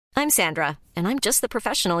I'm Sandra, and I'm just the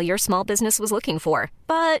professional your small business was looking for.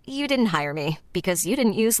 But you didn't hire me because you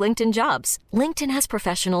didn't use LinkedIn Jobs. LinkedIn has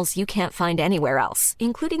professionals you can't find anywhere else,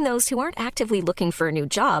 including those who aren't actively looking for a new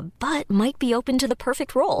job, but might be open to the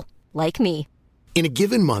perfect role, like me. In a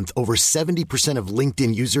given month, over 70% of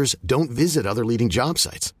LinkedIn users don't visit other leading job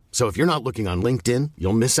sites. So if you're not looking on LinkedIn,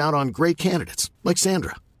 you'll miss out on great candidates like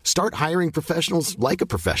Sandra. Start hiring professionals like a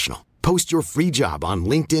professional. Post your free job on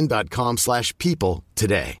linkedin.com/people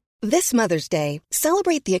today. This Mother's Day,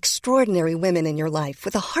 celebrate the extraordinary women in your life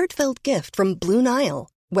with a heartfelt gift from Blue Nile.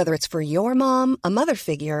 Whether it's for your mom, a mother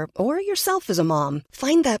figure, or yourself as a mom,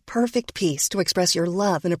 find that perfect piece to express your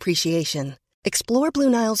love and appreciation. Explore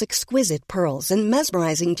Blue Nile's exquisite pearls and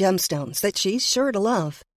mesmerizing gemstones that she's sure to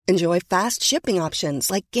love. Enjoy fast shipping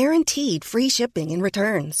options like guaranteed free shipping and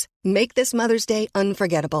returns. Make this Mother's Day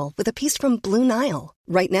unforgettable with a piece from Blue Nile.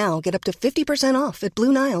 Right now, get up to 50% off at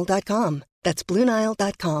BlueNile.com. That's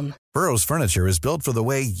BlueNile.com. Burrow's furniture is built for the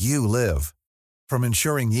way you live. From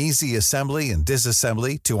ensuring easy assembly and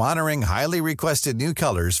disassembly to honoring highly requested new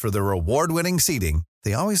colors for their award-winning seating,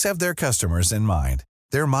 they always have their customers in mind.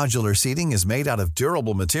 Their modular seating is made out of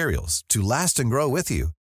durable materials to last and grow with you.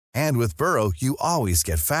 And with Burrow, you always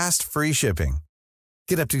get fast, free shipping.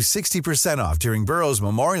 Get up to 60% off during Burrow's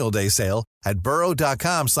Memorial Day sale at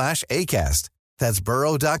burrow.com/ACAST. That's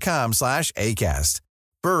burrow.com/ACAST.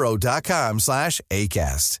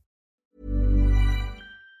 burrow.com/ACAST.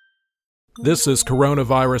 This is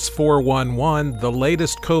Coronavirus 411, the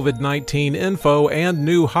latest COVID-19 info and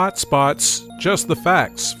new hotspots, just the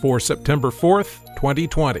facts for September 4th,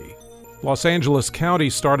 2020. Los Angeles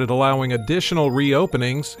County started allowing additional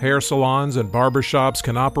reopenings. Hair salons and barbershops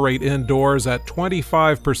can operate indoors at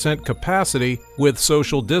 25% capacity with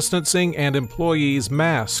social distancing and employees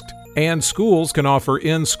masked. And schools can offer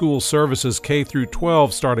in-school services K through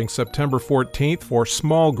 12 starting September 14th for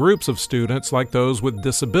small groups of students like those with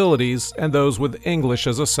disabilities and those with English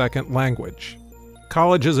as a second language.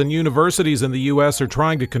 Colleges and universities in the U.S. are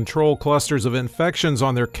trying to control clusters of infections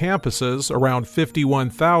on their campuses, around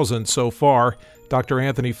 51,000 so far. Dr.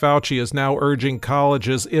 Anthony Fauci is now urging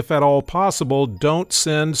colleges, if at all possible, don't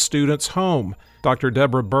send students home. Dr.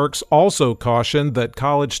 Deborah Birx also cautioned that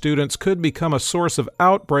college students could become a source of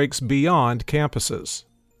outbreaks beyond campuses.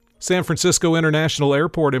 San Francisco International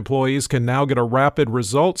Airport employees can now get a rapid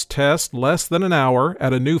results test less than an hour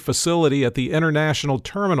at a new facility at the International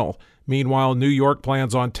Terminal. Meanwhile, New York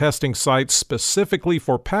plans on testing sites specifically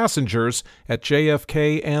for passengers at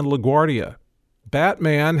JFK and LaGuardia.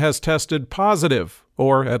 Batman has tested positive,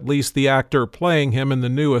 or at least the actor playing him in the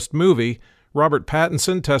newest movie. Robert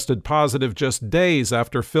Pattinson tested positive just days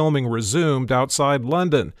after filming resumed outside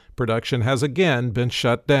London. Production has again been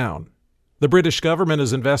shut down. The British government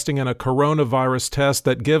is investing in a coronavirus test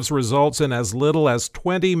that gives results in as little as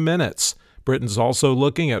 20 minutes. Britain's also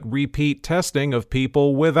looking at repeat testing of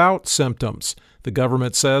people without symptoms. The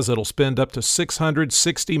government says it'll spend up to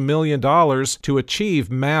 $660 million to achieve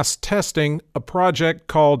mass testing, a project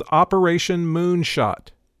called Operation Moonshot.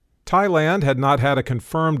 Thailand had not had a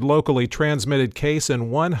confirmed locally transmitted case in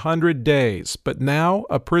 100 days, but now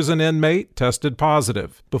a prison inmate tested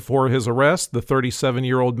positive. Before his arrest, the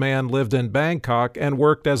 37-year-old man lived in Bangkok and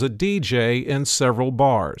worked as a DJ in several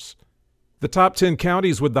bars. The top 10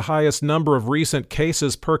 counties with the highest number of recent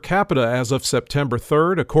cases per capita as of September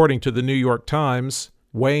 3rd, according to the New York Times: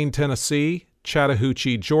 Wayne, Tennessee;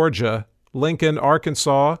 Chattahoochee, Georgia; Lincoln,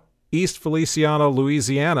 Arkansas; East Feliciana,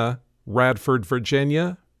 Louisiana; Radford,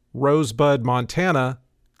 Virginia; Rosebud, Montana;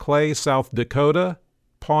 Clay, South Dakota;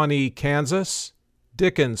 Pawnee, Kansas;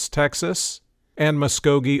 Dickens, Texas; and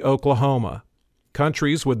Muskogee, Oklahoma.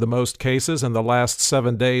 Countries with the most cases in the last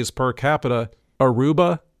 7 days per capita: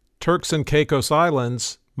 Aruba, Turks and Caicos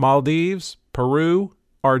Islands, Maldives, Peru,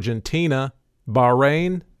 Argentina,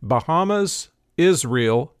 Bahrain, Bahamas,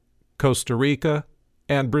 Israel, Costa Rica,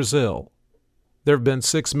 and Brazil. There have been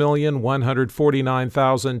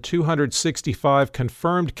 6,149,265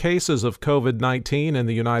 confirmed cases of COVID-19 in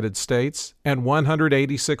the United States and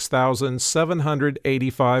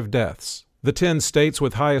 186,785 deaths. The 10 states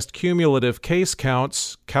with highest cumulative case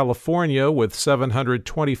counts: California with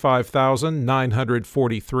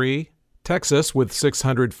 725,943, Texas with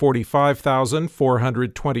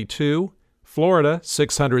 645,422, Florida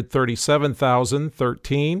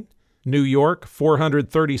 637,013, New York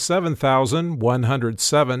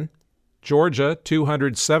 437,107, Georgia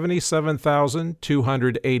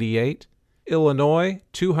 277,288, Illinois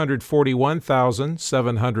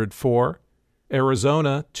 241,704,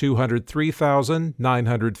 Arizona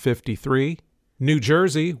 203,953, New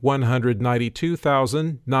Jersey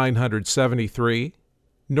 192,973,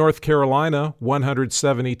 North Carolina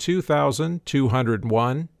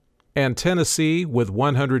 172,201, and Tennessee with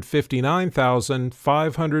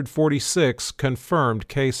 159,546 confirmed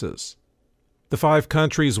cases. The 5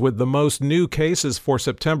 countries with the most new cases for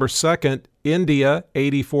September 2nd, India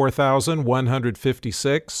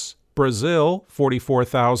 84,156, Brazil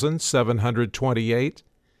 44,728,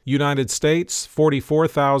 United States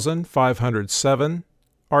 44,507,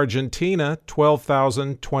 Argentina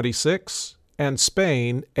 12,026, and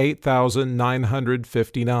Spain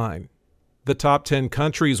 8,959. The top 10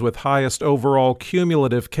 countries with highest overall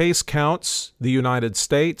cumulative case counts: the United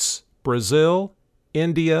States, Brazil,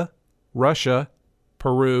 India, Russia,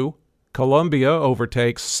 Peru, Colombia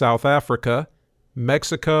overtakes South Africa,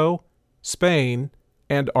 Mexico, Spain,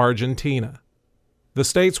 and Argentina. The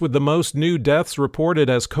states with the most new deaths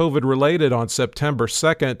reported as COVID-related on September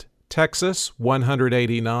 2nd, Texas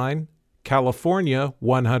 189, California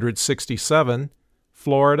 167,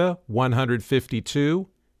 Florida 152,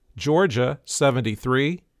 Georgia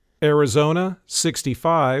 73, Arizona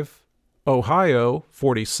 65, Ohio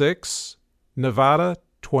 46, Nevada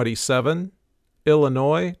 27,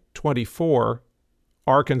 Illinois 24,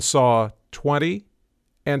 Arkansas 20,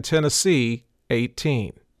 and Tennessee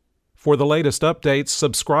 18. For the latest updates,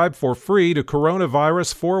 subscribe for free to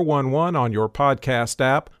Coronavirus 411 on your podcast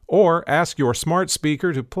app, or ask your smart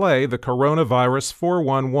speaker to play the Coronavirus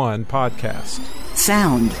 411 podcast.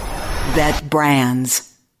 Sound that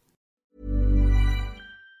brands.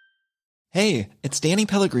 Hey, it's Danny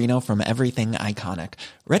Pellegrino from Everything Iconic.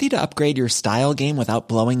 Ready to upgrade your style game without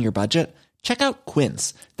blowing your budget? Check out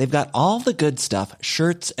Quince. They've got all the good stuff,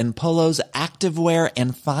 shirts and polos, activewear,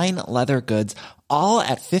 and fine leather goods, all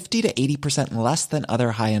at 50 to 80% less than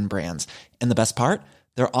other high-end brands. And the best part?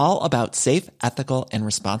 They're all about safe, ethical, and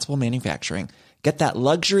responsible manufacturing. Get that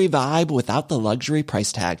luxury vibe without the luxury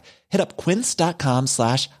price tag. Hit up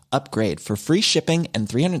quince.com/upgrade for free shipping and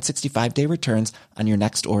 365-day returns on your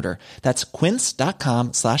next order. That's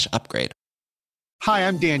quince.com/upgrade. Hi,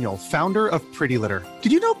 I'm Daniel, founder of Pretty Litter.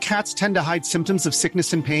 Did you know cats tend to hide symptoms of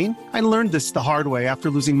sickness and pain? I learned this the hard way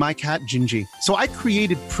after losing my cat, Gingy. So I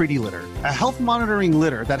created Pretty Litter, a health monitoring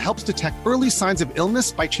litter that helps detect early signs of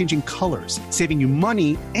illness by changing colors, saving you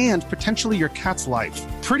money and potentially your cat's life.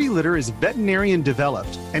 Pretty Litter is veterinarian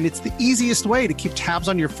developed, and it's the easiest way to keep tabs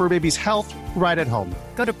on your fur baby's health right at home.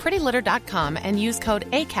 Go to prettylitter.com and use code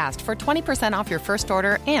ACAST for 20% off your first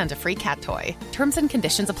order and a free cat toy. Terms and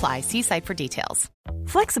conditions apply. See site for details.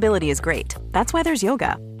 Flexibility is great. That's why there's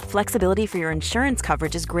yoga. Flexibility for your insurance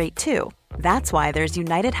coverage is great too. That's why there's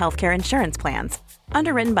United Healthcare Insurance Plans.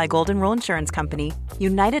 Underwritten by Golden Rule Insurance Company,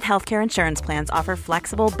 United Healthcare Insurance Plans offer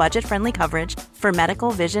flexible, budget-friendly coverage for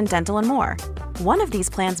medical, vision, dental, and more. One of these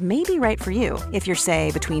plans may be right for you if you're,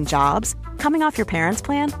 say, between jobs, coming off your parents'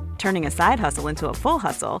 plan, turning a side hustle into a full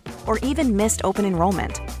hustle, or even missed open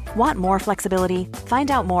enrollment. Want more flexibility? Find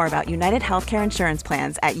out more about United Healthcare Insurance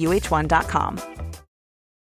Plans at uh1.com.